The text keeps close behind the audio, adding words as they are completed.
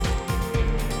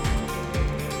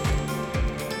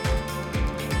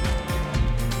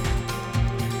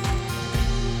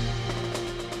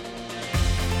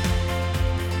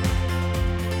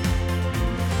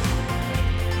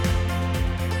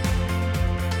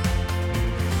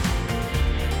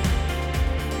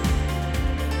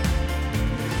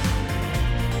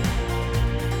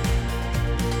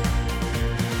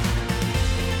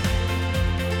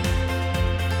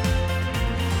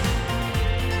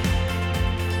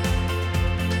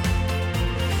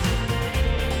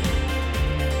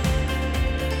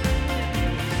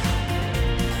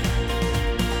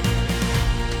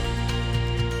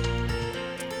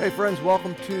friends,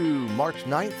 welcome to March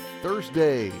 9th,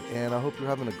 Thursday, and I hope you're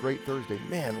having a great Thursday.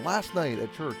 Man, last night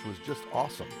at church was just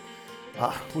awesome.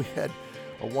 We had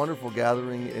a wonderful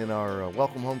gathering in our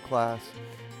Welcome Home class,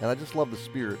 and I just love the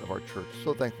spirit of our church.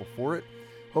 So thankful for it.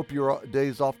 Hope your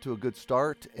day's off to a good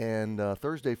start, and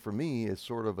Thursday for me is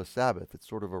sort of a Sabbath. It's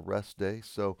sort of a rest day,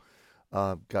 so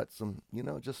got some,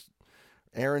 just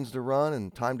errands to run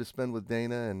and time to spend with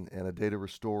Dana and a day to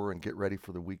restore and get ready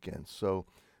for the weekend. So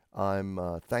I'm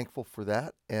thankful for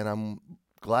that, and I'm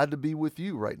glad to be with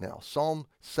you right now. Psalm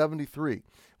 73. I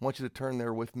want you to turn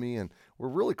there with me, and we're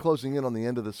really closing in on the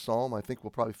end of this psalm. I think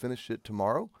we'll probably finish it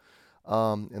tomorrow,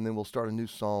 and then we'll start a new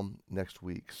psalm next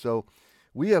week. So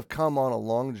we have come on a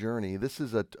long journey. This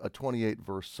is a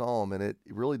 28-verse psalm, and it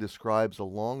really describes a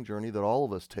long journey that all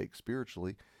of us take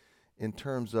spiritually in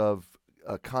terms of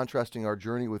contrasting our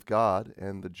journey with God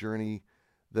and the journey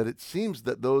that it seems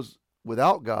that those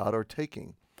without God are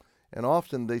taking. And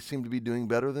often they seem to be doing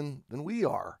better than we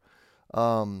are.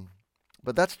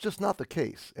 But that's just not the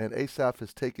case. And Asaph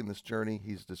has taken this journey.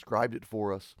 He's described it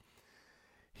for us.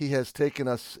 He has taken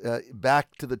us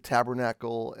back to the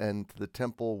tabernacle and to the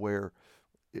temple where,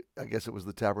 I guess it was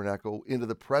the tabernacle, into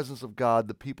the presence of God,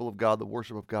 the people of God, the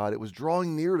worship of God. It was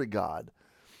drawing near to God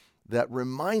that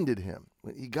reminded him.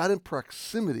 When he got in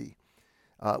proximity,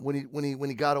 when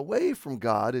he got away from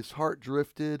God, his heart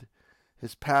drifted.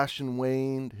 His passion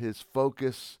waned, his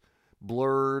focus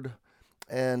blurred,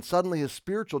 and suddenly his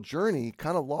spiritual journey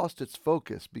kind of lost its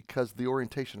focus because the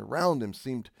orientation around him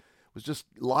was just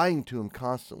lying to him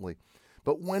constantly.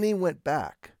 But when he went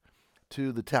back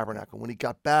to the tabernacle, when he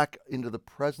got back into the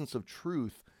presence of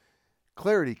truth,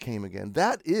 clarity came again.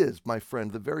 That is, my friend,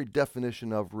 the very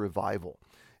definition of revival.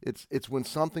 It's when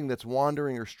something that's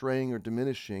wandering or straying or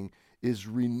diminishing is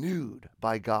renewed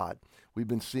by God. We've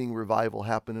been seeing revival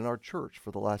happen in our church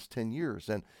for the last 10 years.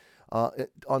 And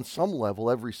on some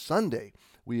level, every Sunday,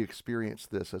 we experience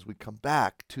this as we come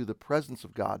back to the presence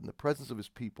of God and the presence of his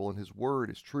people and his word,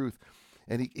 his truth.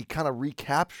 And he kind of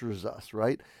recaptures us,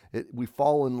 right? We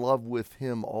fall in love with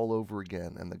him all over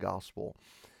again and the gospel.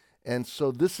 And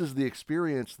so this is the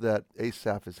experience that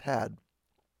Asaph has had.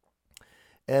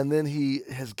 And then he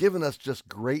has given us just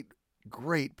great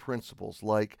principles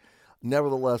like,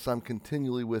 nevertheless, I'm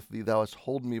continually with thee. Thou hast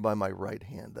holden me by my right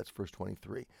hand. That's verse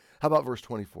 23. How about verse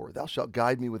 24? Thou shalt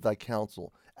guide me with thy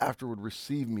counsel. Afterward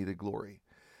receive me to glory.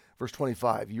 Verse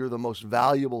 25. You're the most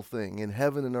valuable thing in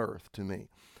heaven and earth to me.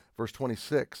 Verse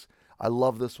 26. I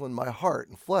love this one. My heart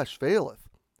and flesh faileth.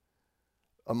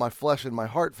 My flesh and my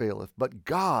heart faileth. But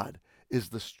God is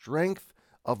the strength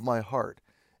of my heart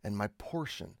and my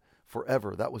portion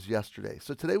forever. That was yesterday.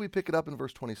 So today we pick it up in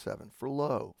verse 27. For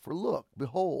lo, for look,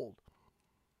 behold.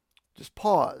 Just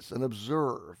pause and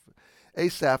observe.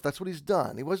 Asaph, that's what he's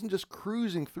done. He wasn't just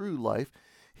cruising through life.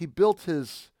 He built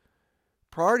his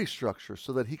priority structure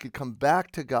so that he could come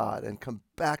back to God and come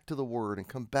back to the Word and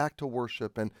come back to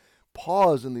worship and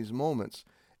pause in these moments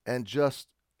and just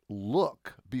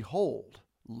look, behold,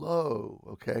 lo,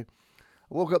 okay? I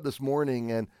woke up this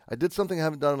morning and I did something I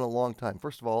haven't done in a long time.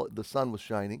 First of all, the sun was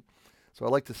shining. So I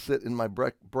like to sit in my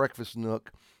breakfast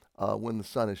nook when the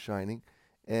sun is shining.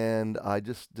 And I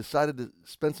just decided to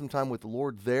spend some time with the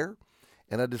Lord there.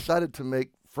 And I decided to make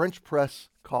French press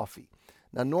coffee.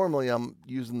 Now, normally I'm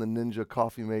using the Ninja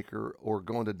coffee maker or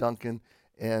going to Dunkin',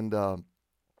 and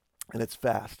it's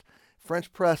fast.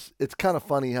 French press, it's kind of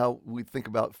funny how we think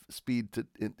about speed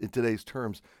in today's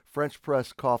terms. French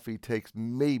press coffee takes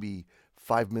maybe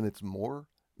 5 minutes more.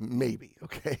 Maybe,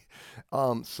 okay?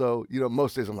 So,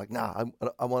 most days I'm like, nah,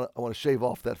 I want to shave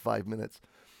off that 5 minutes.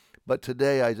 But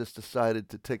today I just decided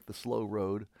to take the slow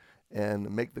road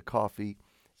and make the coffee,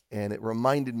 and it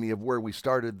reminded me of where we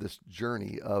started this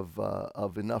journey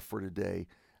of Enough for Today.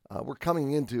 We're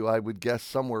coming into, I would guess,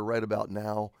 somewhere right about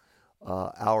now,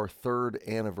 our third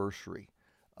anniversary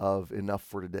of Enough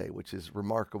for Today, which is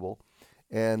remarkable.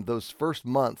 And those first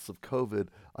months of COVID,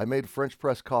 I made French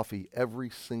press coffee every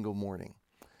single morning.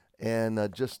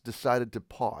 And just decided to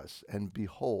pause and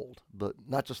behold,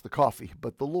 not just the coffee,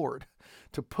 but the Lord,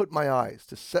 to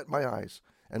set my eyes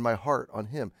and my heart on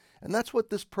him. And that's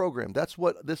what this program, that's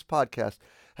what this podcast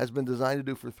has been designed to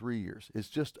do for 3 years, is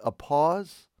just a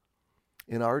pause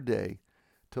in our day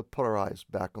to put our eyes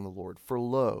back on the Lord. For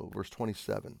lo, verse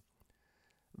 27,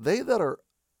 they that are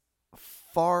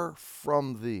far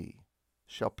from thee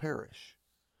shall perish.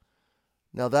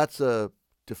 Now that's a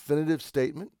definitive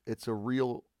statement. It's a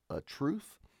real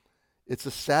truth. It's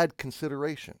a sad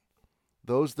consideration.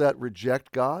 Those that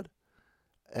reject God,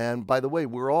 and by the way,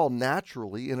 we're all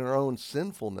naturally in our own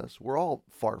sinfulness, we're all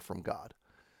far from God.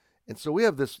 And so we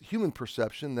have this human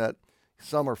perception that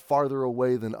Some are farther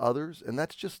away than others, and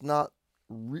that's just not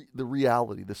the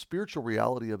reality. The spiritual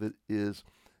reality of it is,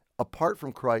 apart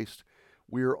from Christ,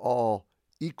 we are all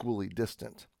equally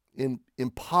distant,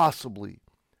 impossibly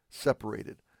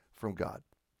separated from God.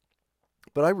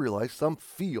 But I realize some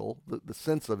feel the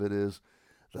sense of it is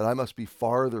that I must be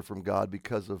farther from God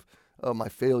because of my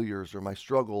failures or my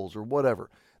struggles or whatever.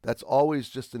 That's always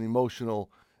just an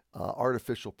emotional,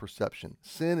 artificial perception.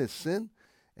 Sin is sin,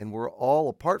 and we're all,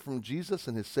 apart from Jesus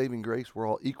and his saving grace, we're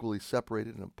all equally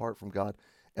separated and apart from God.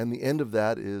 And the end of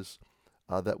that is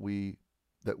that we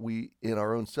in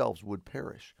our own selves would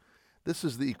perish. This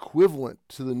is the equivalent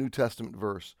to the New Testament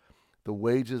verse, the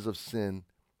wages of sin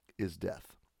is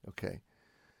death. Okay.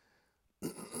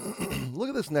 Look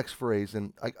at this next phrase,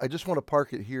 and I just want to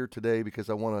park it here today because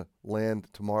I want to land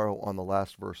tomorrow on the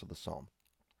last verse of the psalm.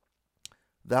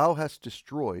 Thou hast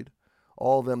destroyed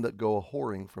all them that go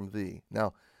a-whoring from thee.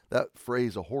 Now, that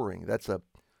phrase, a-whoring, that's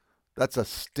a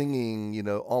stinging,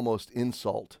 almost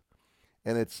insult,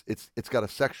 and it's got a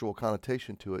sexual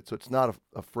connotation to it. So it's not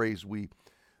a phrase we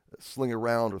sling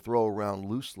around or throw around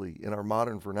loosely in our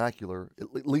modern vernacular,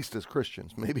 at least as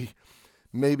Christians.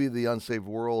 Maybe the unsaved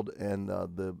world and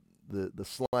the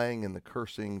slang and the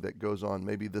cursing that goes on,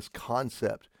 maybe this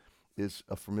concept is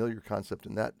a familiar concept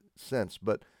in that sense.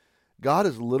 But God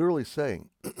is literally saying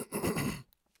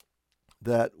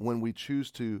that when we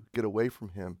choose to get away from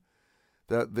him,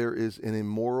 that there is an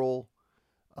immoral,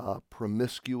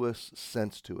 promiscuous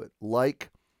sense to it. Like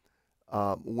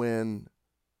when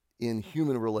in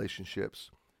human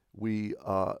relationships, we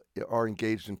are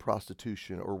engaged in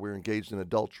prostitution, or we're engaged in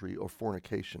adultery or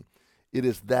fornication. It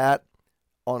is that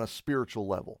on a spiritual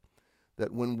level,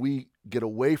 that when we get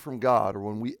away from God, or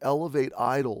when we elevate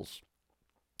idols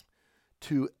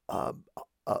to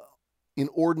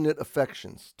inordinate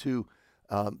affections, to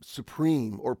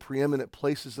supreme or preeminent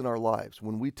places in our lives,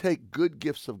 when we take good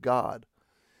gifts of God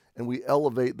and we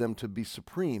elevate them to be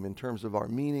supreme in terms of our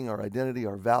meaning, our identity,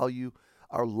 our value,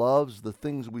 our loves, the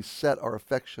things we set our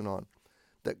affection on,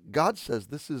 that God says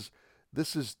this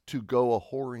is to go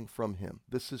a-whoring from him.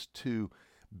 This is to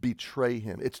betray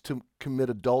him. It's to commit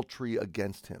adultery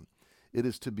against him. It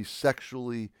is to be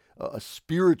sexually,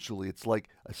 spiritually, it's like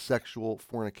a sexual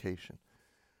fornication.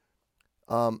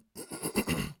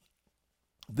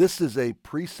 This is a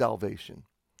pre-salvation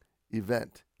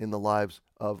event in the lives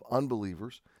of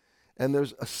unbelievers, and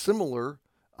there's a similar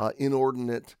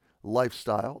inordinate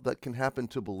lifestyle that can happen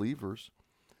to believers,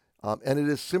 and it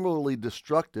is similarly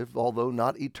destructive, although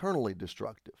not eternally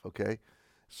destructive, okay?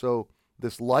 So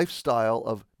this lifestyle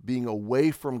of being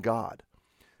away from God.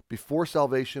 Before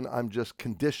salvation, I'm just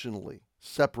conditionally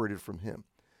separated from him.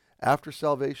 After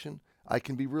salvation, I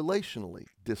can be relationally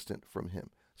distant from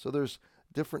him. So there's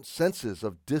different senses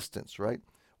of distance, right?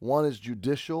 One is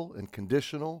judicial and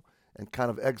conditional and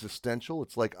kind of existential.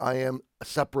 It's like I am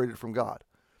separated from God,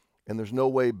 and there's no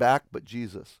way back but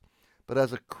Jesus. But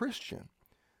as a Christian,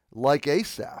 like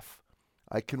Asaph,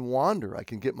 I can wander. I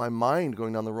can get my mind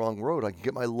going down the wrong road. I can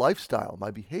get my lifestyle,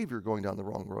 my behavior going down the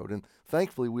wrong road. And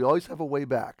thankfully, we always have a way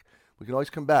back. We can always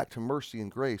come back to mercy and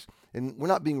grace. And we're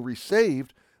not being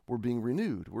resaved. We're being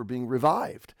renewed. We're being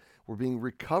revived. We're being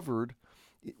recovered,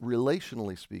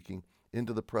 relationally speaking,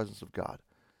 into the presence of God.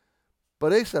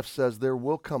 But Asaph says there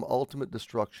will come ultimate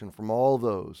destruction from all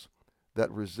those that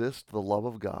resist the love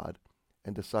of God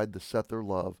and decide to set their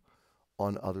love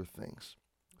on other things.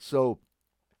 So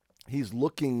he's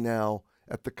looking now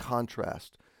at the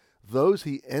contrast. Those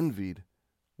he envied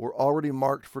were already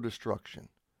marked for destruction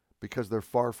because they're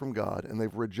far from God and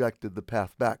they've rejected the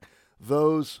path back.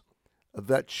 Those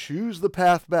that choose the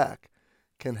path back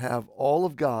can have all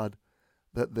of God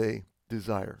that they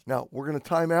desire. Now, we're going to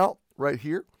time out right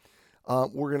here.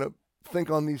 We're going to think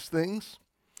on these things.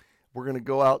 We're going to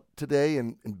go out today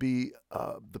and be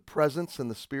the presence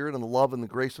and the Spirit and the love and the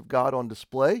grace of God on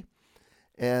display.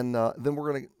 And then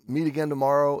we're going to meet again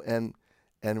tomorrow and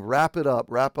wrap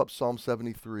up Psalm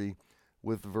 73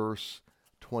 with verse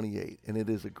 28. And it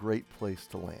is a great place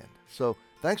to land. So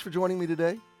thanks for joining me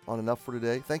today on Enough for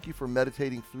Today. Thank you for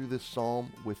meditating through this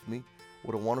psalm with me.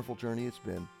 What a wonderful journey it's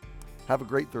been. Have a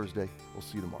great Thursday. We'll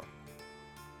see you tomorrow.